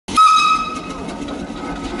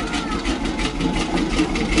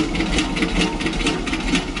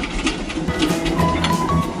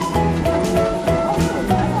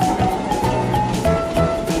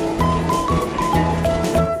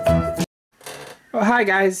Well, hi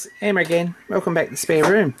guys, Emma again. Welcome back to the spare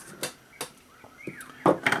room.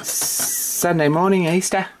 Sunday morning,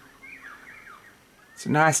 Easter. It's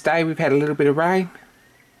a nice day. We've had a little bit of rain.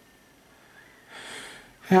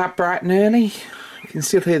 Out bright and early. You can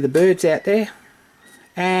still hear the birds out there.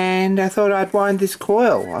 And I thought I'd wind this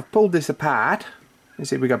coil. I've pulled this apart. You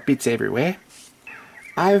see we've got bits everywhere.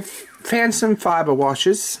 I've found some fibre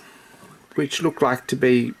washers which look like to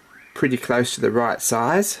be pretty close to the right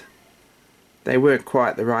size. They weren't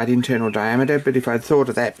quite the right internal diameter, but if I'd thought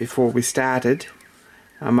of that before we started,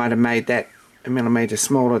 I might have made that a millimetre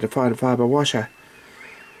smaller to find a fibre washer.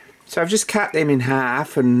 So I've just cut them in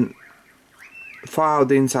half and filed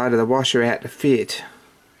the inside of the washer out to fit.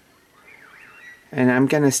 And I'm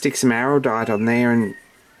going to stick some araldite on there and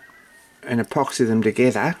epoxy them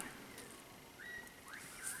together.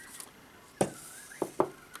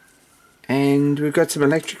 And we've got some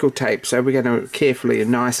electrical tape, so we're going to carefully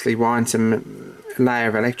and nicely wind some layer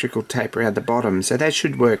of electrical tape around the bottom, so that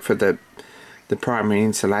should work for the primary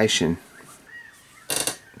insulation.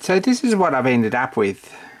 So this is what I've ended up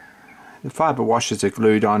with. The fibre washers are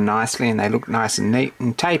glued on nicely and they look nice and neat,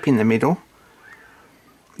 and tape in the middle.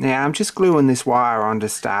 Now I'm just gluing this wire on to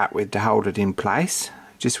start with to hold it in place,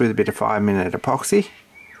 just with a bit of 5-minute epoxy.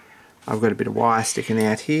 I've got a bit of wire sticking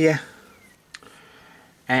out here.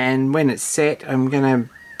 And when it's set, I'm going to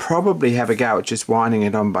probably have a go at just winding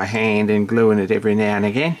it on by hand and gluing it every now and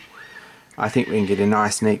again. I think we can get a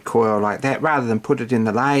nice neat coil like that. Rather than put it in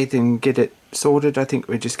the lathe and get it sorted, I think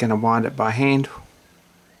we're just going to wind it by hand.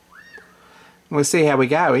 We'll see how we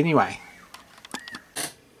go anyway.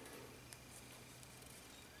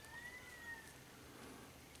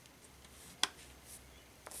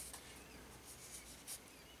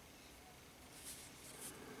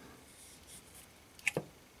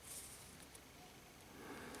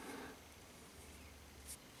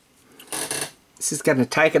 This is going to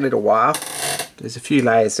take a little while. There's a few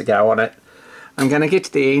layers to go on it. I'm going to get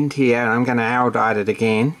to the end here and I'm going to araldite it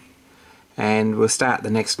again, and we'll start the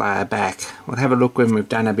next layer back. We'll have a look when we've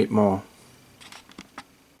done a bit more.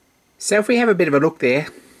 So if we have a bit of a look there,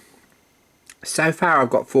 so far I've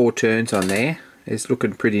got 4 turns on there. It's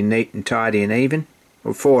looking pretty neat and tidy and even,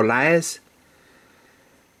 with 4 layers.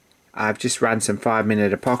 I've just run some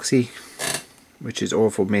 5-minute epoxy, which is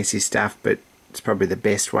awful messy stuff, but it's probably the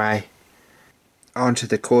best way. Onto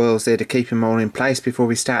the coils there to keep them all in place before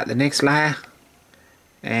we start the next layer,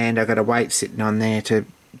 and I've got a weight sitting on there to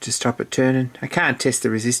stop it turning. I can't test the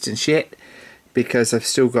resistance yet because I've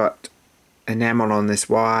still got enamel on this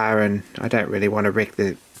wire and I don't really want to wreck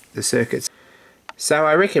the circuits. So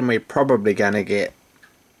I reckon we're probably going to get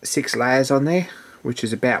 6 layers on there, which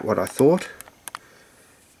is about what I thought.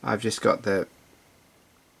 I've just got the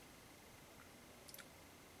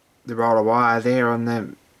roll of wire there on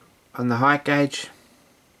the height gauge.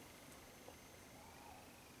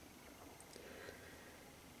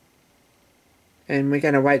 And we're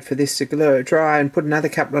going to wait for this to dry and put another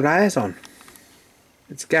couple of layers on.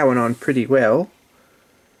 It's going on pretty well.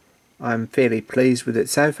 I'm fairly pleased with it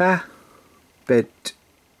so far, but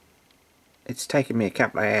it's taken me a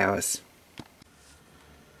couple of hours.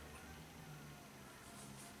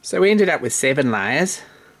 So we ended up with 7 layers,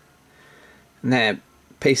 and that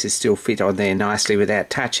pieces still fit on there nicely without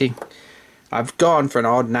touching. I've gone for an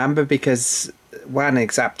odd number because 1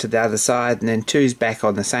 is up to the other side and then 2's back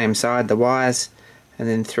on the same side, the wires, and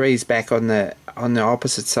then 3's back on the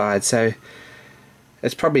opposite side. So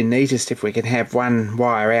it's probably neatest if we can have 1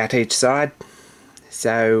 wire out each side.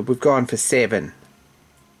 So we've gone for 7.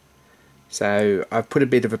 So I've put a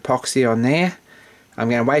bit of epoxy on there. I'm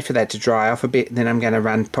going to wait for that to dry off a bit, and then I'm going to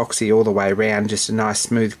run epoxy all the way around, just a nice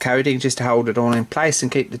smooth coating just to hold it all in place and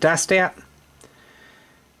keep the dust out.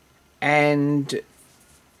 And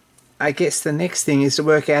I guess the next thing is to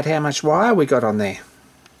work out how much wire we got on there.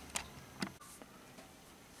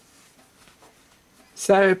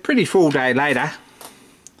 So pretty full day later.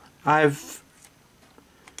 If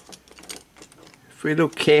we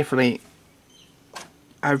look carefully,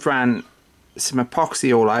 I've run some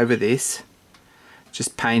epoxy all over this.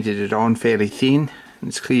 Just painted it on fairly thin.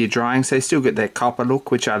 It's clear drying, so you still get that copper look,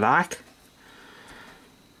 which I like.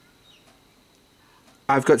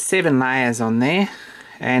 I've got 7 layers on there,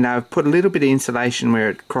 and I've put a little bit of insulation where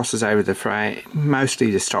it crosses over the frame,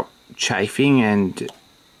 mostly to stop chafing and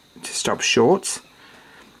to stop shorts.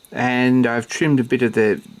 And I've trimmed a bit of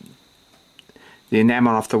the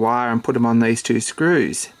enamel off the wire and put them on these 2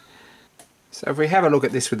 screws. So if we have a look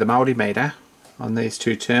at this with the multimeter on these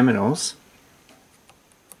 2 terminals,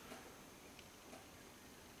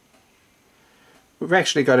 we've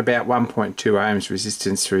actually got about 1.2 ohms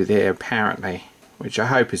resistance through there apparently, which I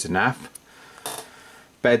hope is enough.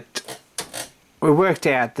 but we worked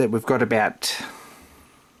out that we've got about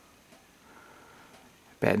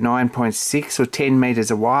 9.6 or 10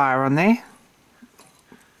 meters of wire on there,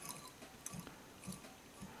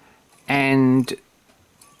 and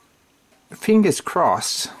fingers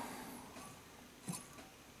crossed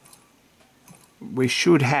we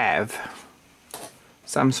should have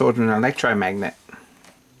some sort of an electromagnet.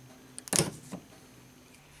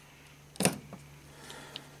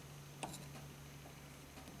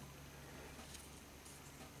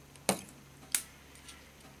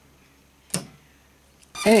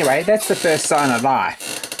 Anyway, that's the first sign of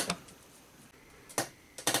life.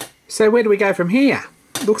 So where do we go from here?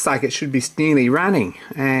 Looks like it should be nearly running,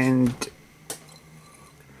 and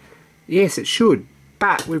yes, it should,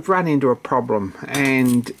 but we've run into a problem,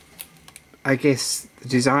 and I guess the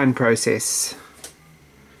design process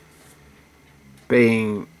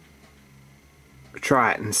being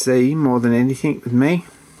try it and see more than anything with me,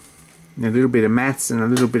 and a little bit of maths and a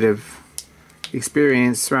little bit of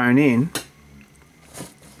experience thrown in,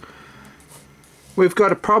 we've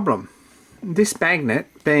got a problem. This magnet,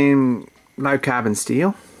 being low carbon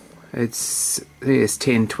steel, it's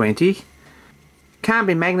ES1020, can't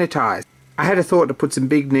be magnetised. I had a thought to put some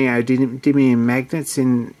big neodymium magnets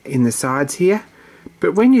in the sides here,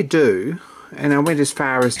 but when you do, and I went as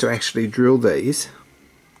far as to actually drill these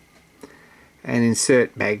and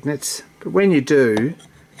insert magnets, but when you do,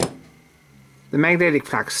 the magnetic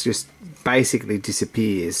flux just basically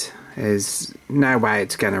disappears. There's no way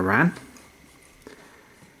it's going to run.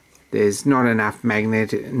 There's not enough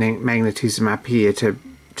magnetism up here to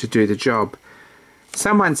do the job.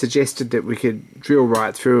 Someone suggested that we could drill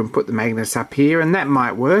right through and put the magnets up here, and that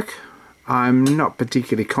might work. I'm not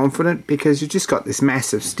particularly confident, because you've just got this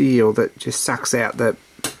mass of steel that just sucks out the,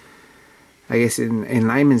 I guess in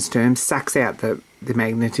layman's terms, sucks out the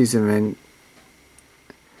magnetism and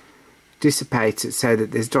dissipates it so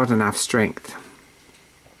that there's not enough strength.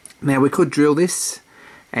 Now we could drill this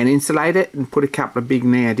and insulate it and put a couple of big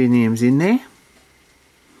neodymiums in there,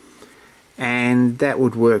 and that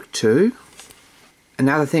would work too.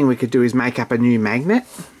 Another thing we could do is make up a new magnet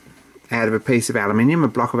out of a piece of aluminium, a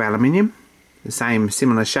block of aluminium, the same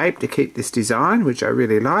similar shape to keep this design, which I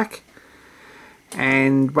really like,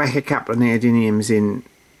 and whack a couple of neodymiums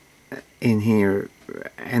in here,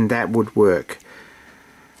 and that would work.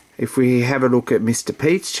 If we have a look at Mr.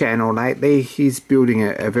 Pete's channel lately, he's building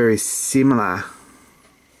a very similar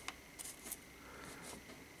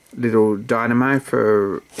little dynamo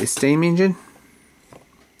for a steam engine,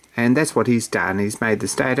 and that's what he's done. He's made the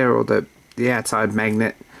stator, or the outside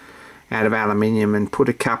magnet, out of aluminium and put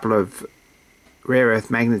a couple of rare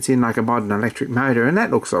earth magnets in like a modern electric motor, and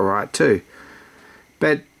that looks alright too.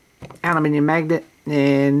 But aluminium magnet,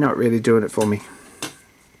 not really doing it for me.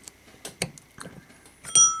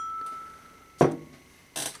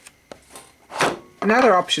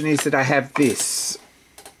 Another option is that I have this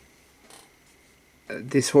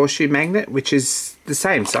horseshoe magnet, which is the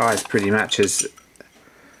same size pretty much, as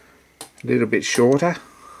a little bit shorter.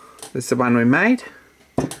 That's the one we made,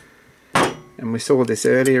 and we saw this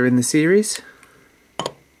earlier in the series,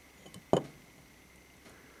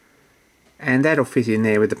 and that'll fit in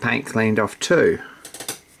there with the paint cleaned off too.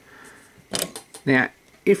 Now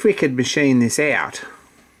if we could machine this out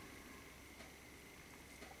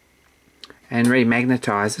and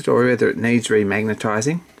remagnetize it, or whether it needs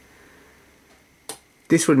remagnetising,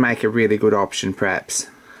 this would make a really good option perhaps,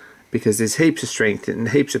 because there's heaps of strength and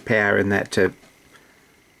heaps of power in that to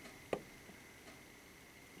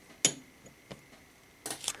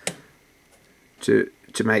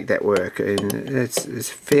make that work, and it's a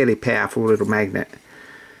fairly powerful little magnet.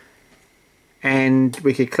 And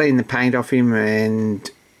we could clean the paint off him, and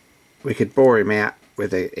we could bore him out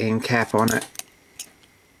with an end cap on it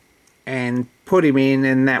and put him in,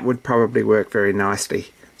 and that would probably work very nicely.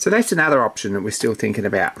 So that's another option that we're still thinking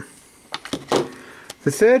about.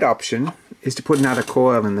 The third option is to put another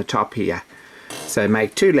coil in the top here. So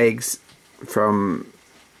make two legs from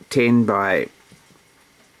 10 by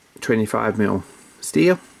 25mm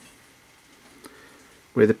steel,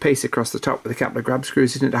 with a piece across the top with a couple of grub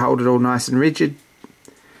screws in it to hold it all nice and rigid,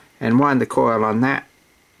 and wind the coil on that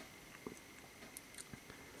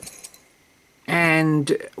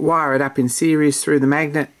and wire it up in series through the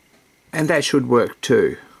magnet, and that should work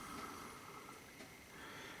too.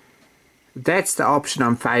 That's the option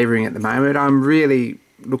I'm favouring at the moment. I'm really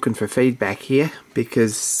looking for feedback here,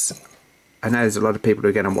 because I know there's a lot of people who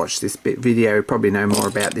are going to watch this video who probably know more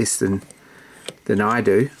about this than I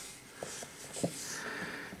do.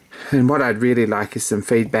 And what I'd really like is some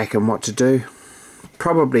feedback on what to do.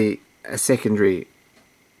 Probably a secondary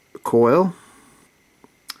coil,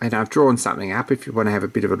 And I've drawn something up if you want to have a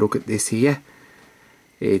bit of a look at this here.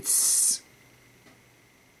 It's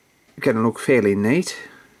going to look fairly neat.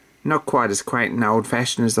 Not quite as quaint and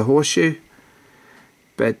old-fashioned as the horseshoe,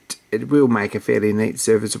 but it will make a fairly neat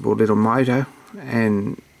serviceable little motor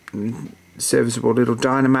and serviceable little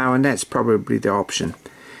dynamo, and that's probably the option.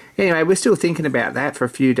 Anyway, we're still thinking about that for a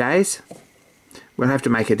few days. We'll have to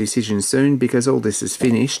make a decision soon because all this is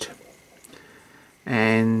finished,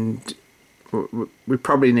 and we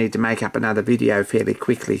probably need to make up another video fairly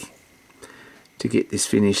quickly to get this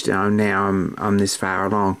finished. Now I'm this far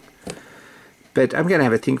along, but I'm going to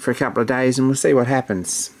have a think for a couple of days and we'll see what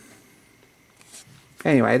happens.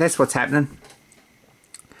 Anyway, that's what's happening.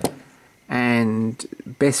 And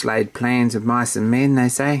best laid plans of mice and men, they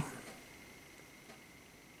say.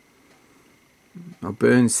 Or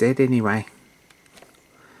Burns said anyway.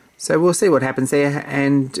 So we'll see what happens there,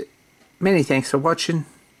 and many thanks for watching.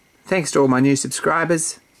 Thanks to all my new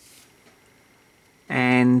subscribers,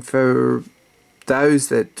 and for those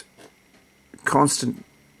that constant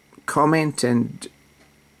comment and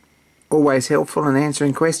always helpful in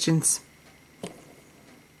answering questions.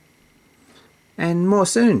 And more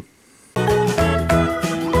soon.